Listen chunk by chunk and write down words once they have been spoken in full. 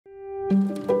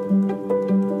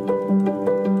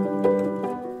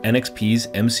NXP's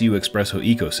MCUXpresso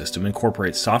Ecosystem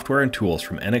incorporates software and tools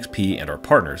from NXP and our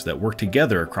partners that work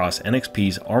together across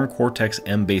NXP's ARM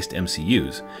Cortex-M based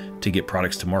MCUs to get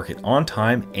products to market on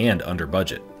time and under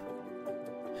budget.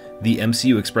 The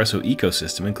MCUXpresso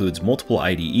ecosystem includes multiple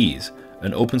IDEs,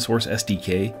 an open source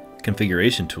SDK,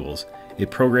 configuration tools, a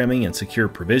programming and secure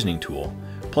provisioning tool,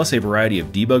 plus a variety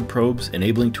of debug probes,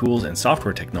 enabling tools, and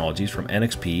software technologies from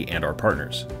NXP and our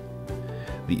partners.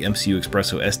 The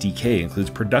MCUXpresso SDK includes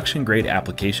production-grade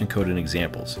application code and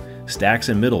examples, stacks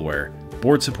and middleware,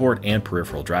 board support, and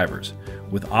peripheral drivers,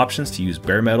 with options to use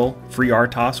bare metal, free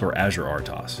RTOS, or Azure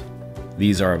RTOS.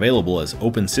 These are available as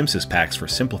open SIMSYS packs for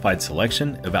simplified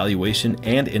selection, evaluation,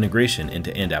 and integration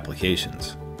into end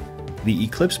applications. The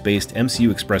Eclipse-based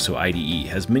MCUXpresso IDE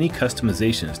has many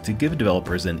customizations to give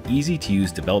developers an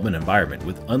easy-to-use development environment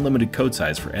with unlimited code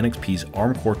size for NXP's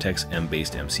ARM Cortex-M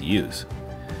based MCUs.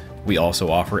 We also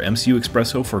offer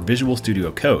MCUXpresso for Visual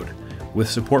Studio Code, with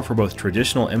support for both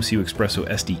traditional MCUXpresso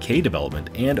SDK development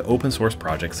and open source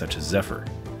projects such as Zephyr.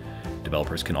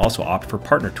 Developers can also opt for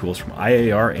partner tools from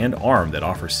IAR and ARM that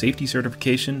offer safety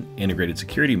certification, integrated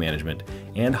security management,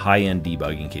 and high-end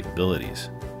debugging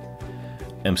capabilities.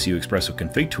 MCUXpresso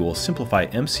config tools simplify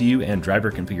MCU and driver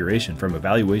configuration from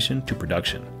evaluation to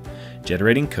production,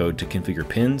 generating code to configure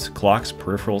pins, clocks,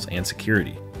 peripherals, and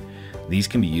security. These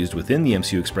can be used within the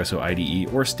MCUXpresso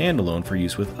IDE or standalone for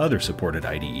use with other supported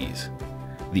IDEs.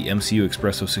 The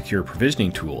MCUXpresso Secure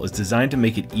Provisioning tool is designed to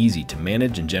make it easy to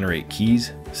manage and generate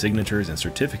keys, signatures, and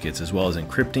certificates, as well as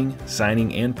encrypting,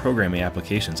 signing, and programming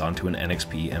applications onto an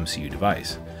NXP MCU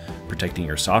device, protecting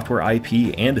your software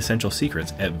IP and essential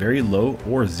secrets at very low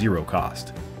or zero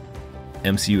cost.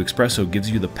 MCUXpresso gives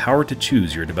you the power to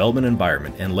choose your development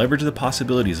environment and leverage the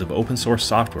possibilities of open source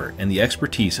software and the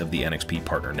expertise of the NXP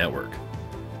Partner Network.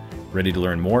 Ready to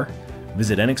learn more?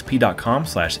 Visit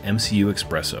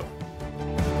nxp.com/MCUXpresso.